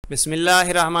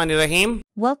Bismillahirrahmanirrahim.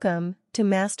 Welcome to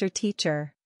Master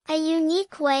Teacher. A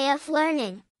unique way of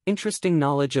learning. Interesting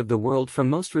knowledge of the world from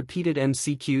most repeated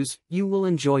MCQs you will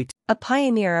enjoy. A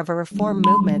pioneer of a reform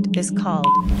movement is called.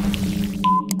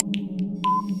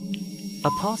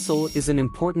 Apostle is an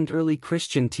important early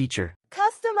Christian teacher.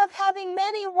 Custom of having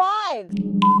many wives.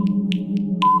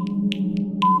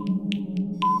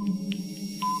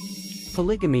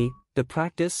 Polygamy, the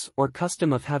practice or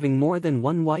custom of having more than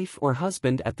one wife or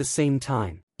husband at the same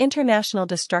time. International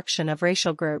destruction of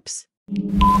racial groups.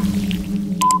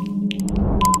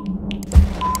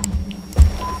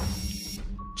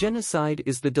 Genocide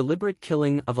is the deliberate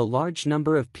killing of a large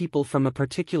number of people from a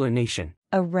particular nation.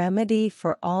 A remedy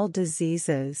for all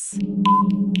diseases.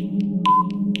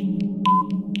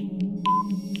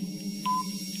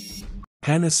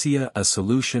 Panacea, a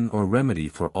solution or remedy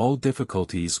for all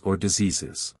difficulties or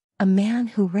diseases. A man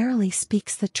who rarely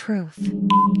speaks the truth.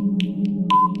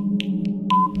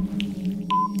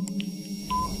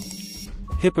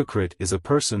 Hypocrite is a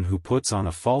person who puts on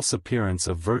a false appearance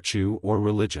of virtue or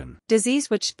religion. Disease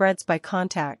which spreads by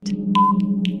contact.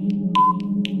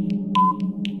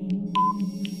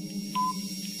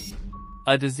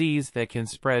 A disease that can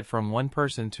spread from one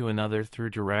person to another through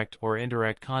direct or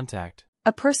indirect contact.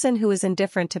 A person who is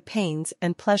indifferent to pains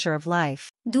and pleasure of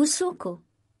life. दूसरों को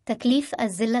तकलीफ और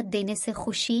जिल्लत देने से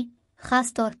खुशी,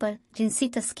 खास तौर पर जिनसी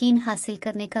तस्कीन हासिल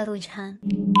करने का रुझान.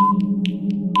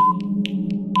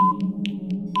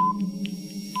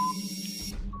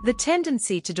 The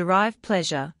tendency to derive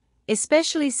pleasure,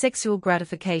 especially sexual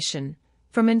gratification,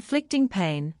 from inflicting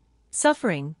pain,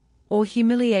 suffering, or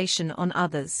humiliation on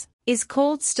others, is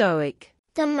called stoic.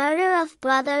 The murder of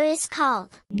brother is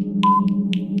called.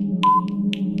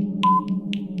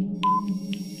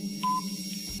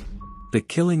 The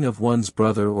killing of one's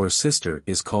brother or sister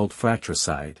is called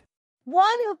fratricide.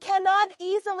 One who cannot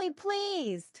easily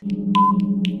pleased.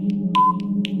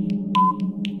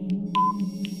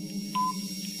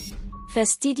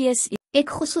 Fastidious. एक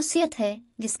खुसूसियत है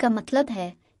जिसका मतलब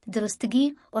है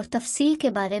दुरुस्तगी और तफसील के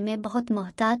बारे में बहुत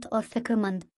मोहतात और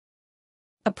फिक्रमंद.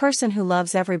 A person who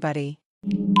loves everybody.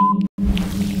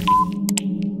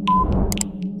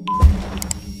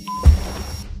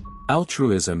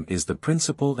 Altruism is the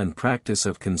principle and practice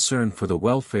of concern for the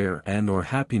welfare and/or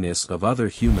happiness of other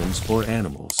humans or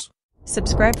animals.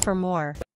 Subscribe for more.